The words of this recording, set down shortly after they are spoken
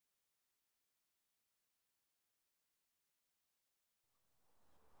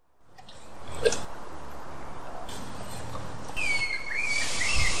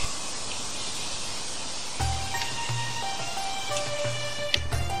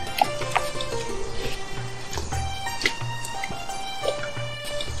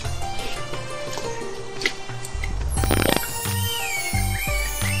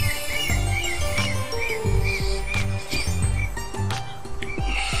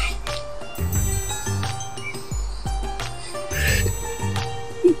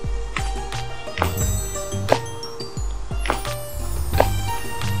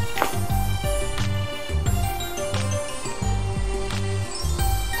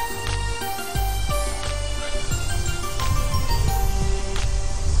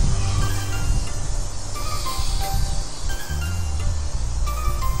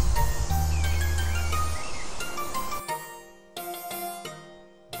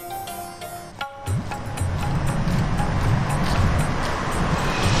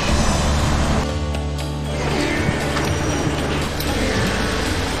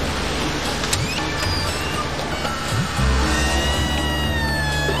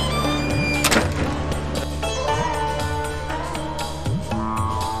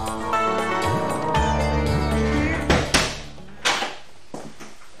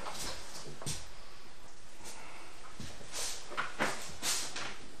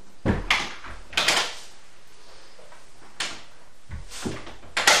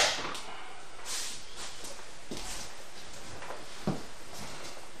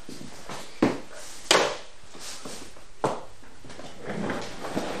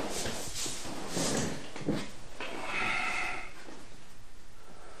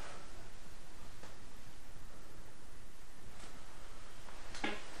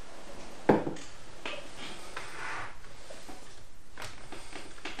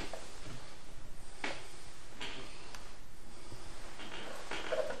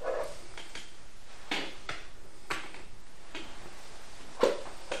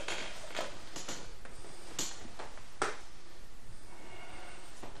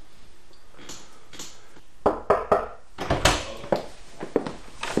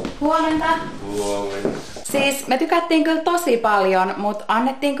Huomenta. Huomenta. Siis me tykättiin kyllä tosi paljon, mutta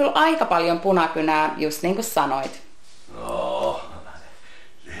annettiin kyllä aika paljon punakynää, just niin kuin sanoit.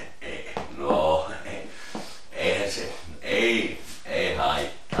 Eihän se, ei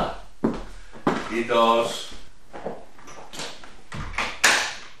haittaa. Kiitos.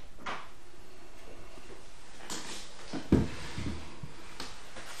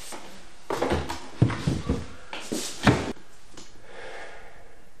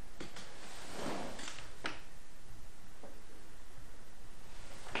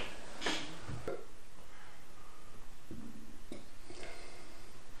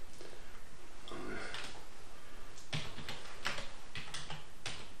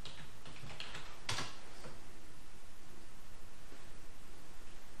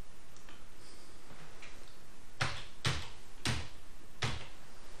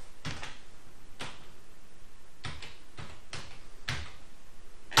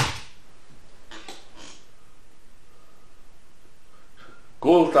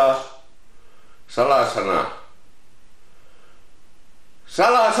 Kulta, salasana.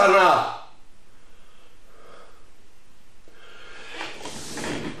 Salasana!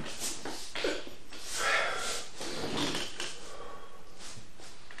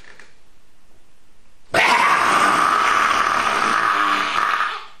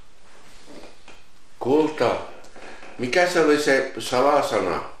 Kulta, mikä se oli se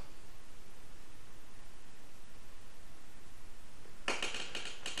salasana?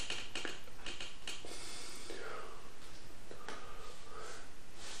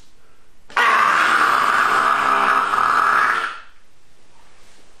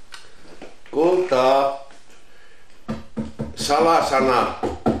 Kulta, salasana.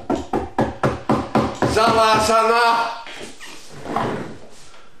 Salasana!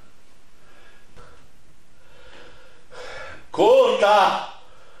 Kulta!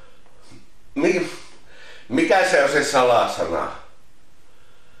 Mikä se on se salasana?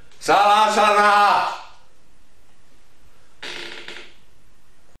 Salasana!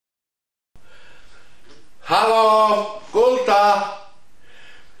 Haloo, Kulta!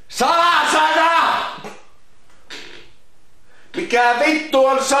 Salasana! Mikä vittu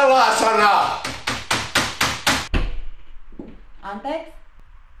on salasana? Anteeksi?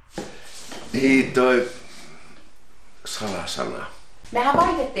 Niin toi salasana. Mehän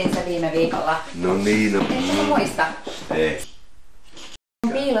vaihdettiin se viime viikolla. No niin, no. Eikö sä muista? Ei.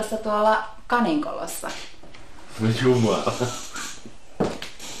 On piilossa tuolla Kaninkolossa. No jumala.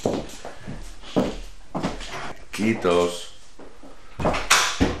 Kiitos.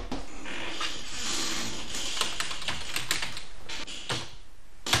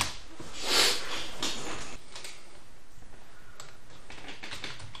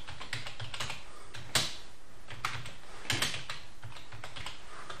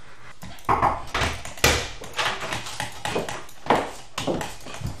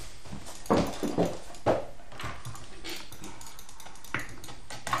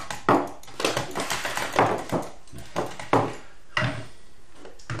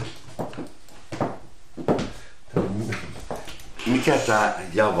 Mikä tää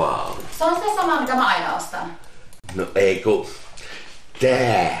java on? Se on se sama, mitä mä aina ostan. No ei ku...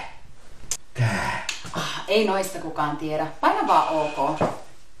 Tää. Ei noista kukaan tiedä. Paina vaan OK.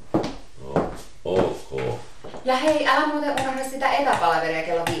 Ok. Ja hei, älä muuten unohda sitä etäpalaveria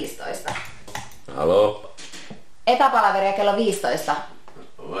kello 15. Halo? Etäpalaveria kello 15.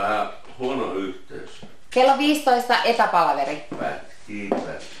 Vähän huono yhteys. Kello 15 etäpalaveri. Pätkii.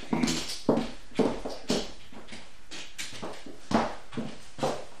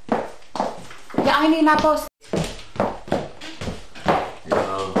 Ja ai niin, nää postit.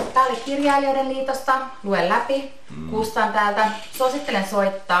 Joo. Tää oli Kirjailijoiden liitosta. Luen läpi. Kustan täältä. Suosittelen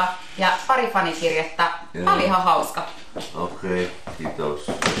soittaa. Ja pari fanikirjettä. Tää oli ihan hauska. Okei,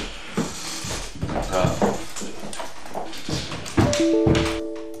 kiitos.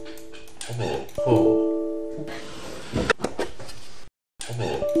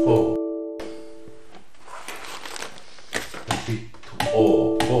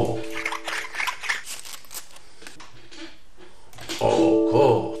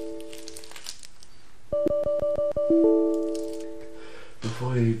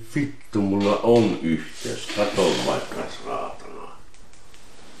 Voi vittu, mulla on yhteys. Kato vaikka saatana.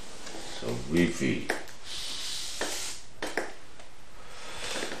 Se on wifi.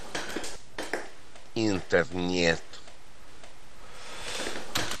 Internet.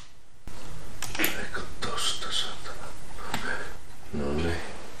 Eikö tosta satana? No niin.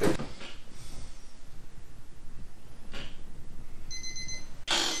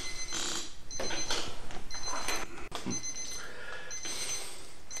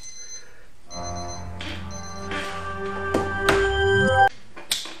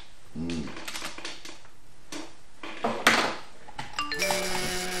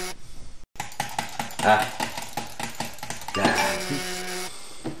 Tää.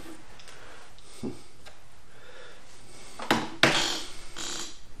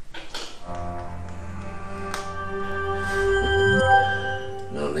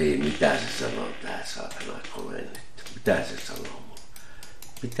 No niin, mitä se sanoo tää saatana komennetti? Mitä se sanoo mulle?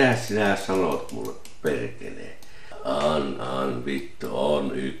 Mitä sinä sanot mulle, perkelee? On vittu,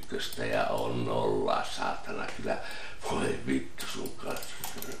 on ykköstä ja on nollaa, saatana. Kyllä voi vittu sun kanssa.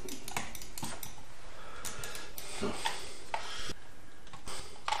 No.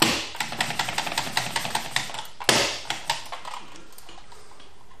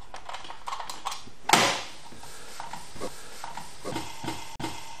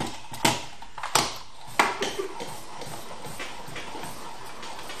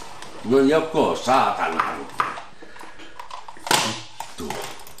 No joko saatana rupea. Vittu.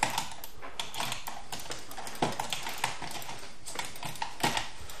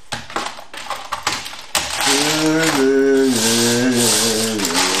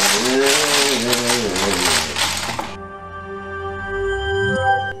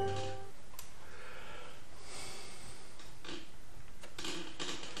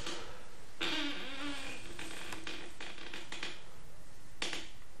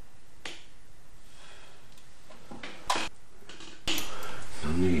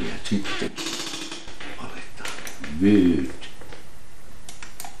 No niin, ja sitten valitaan Veeti.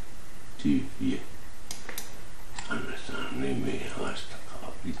 Tipi. Annetaan nimi,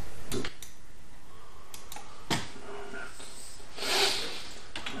 haistakaa vittu.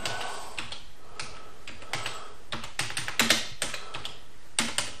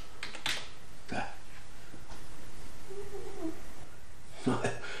 Tää. No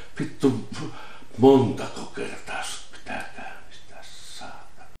vittu, montako kertaa sut pitää käynnistää,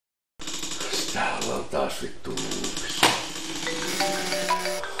 saatana. Sitä ollaan taas vittu luuvissa.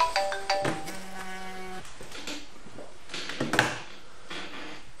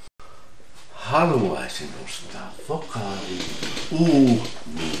 Haluaisin ostaa vokaali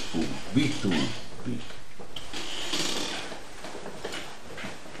niin kuin vitun vittu.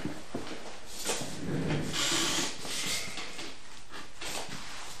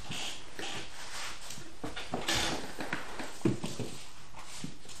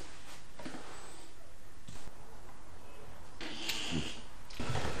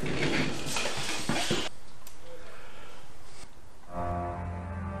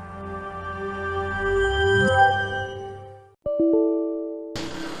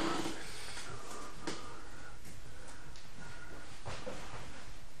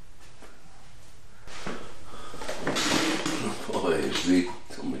 Oi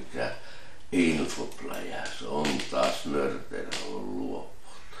vittu, mikä infopläjäs on taas nörteillä ollut luopunut.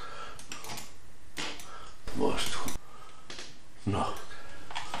 Voisitko? No,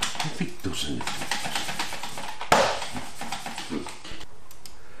 vittu se nyt.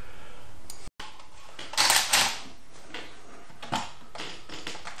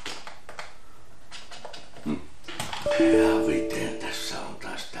 Ja miten tässä on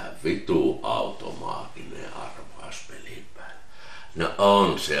taas tää vitu automaattinen arvauspelin päällä.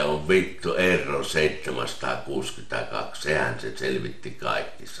 No se on vittu Erro 762, sehän se selvitti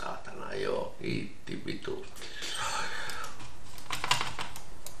kaikki, saatana, joo, hiitti vitu.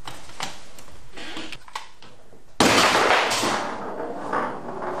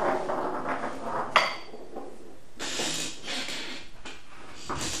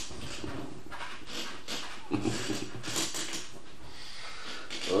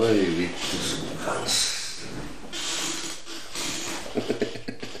 Oi vittu sun kanssa.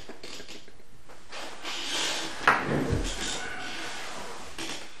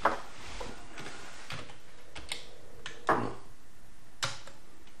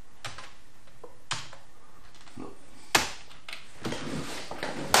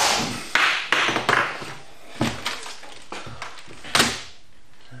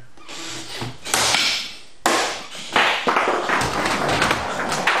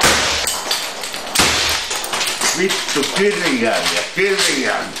 Vittu,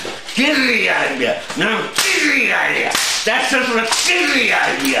 kirjailija, ne on kirjailija, tässä on sulle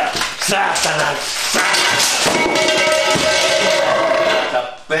kirjailija, saatana,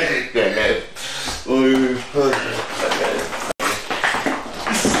 perkele, oi perkele.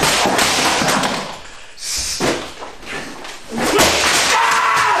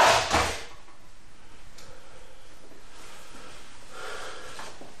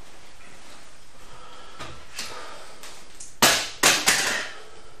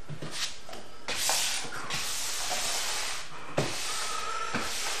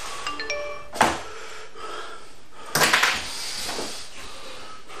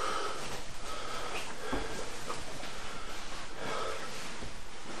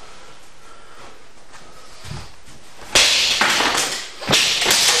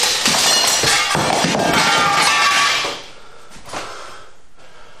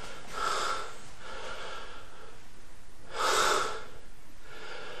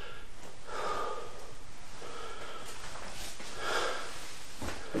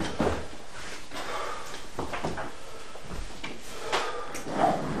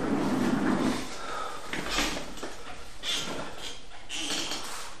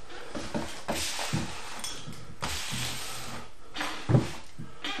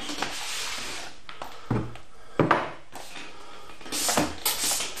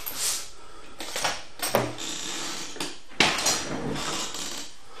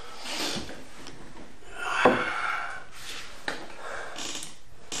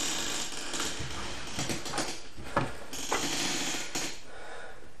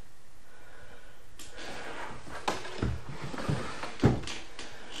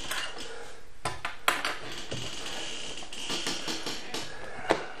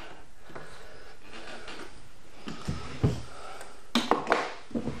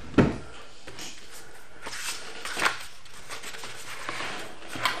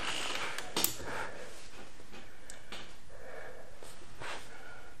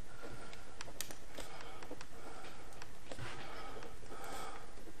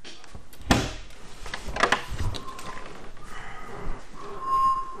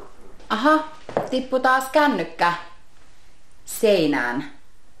 Aha, tippu taas kännykkä seinään.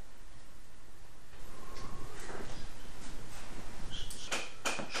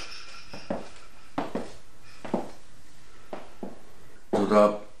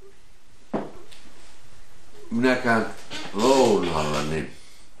 Minä käyn lounaalla, niin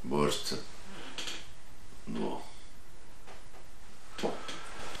voisit sä... No.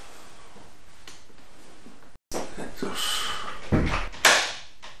 Tos.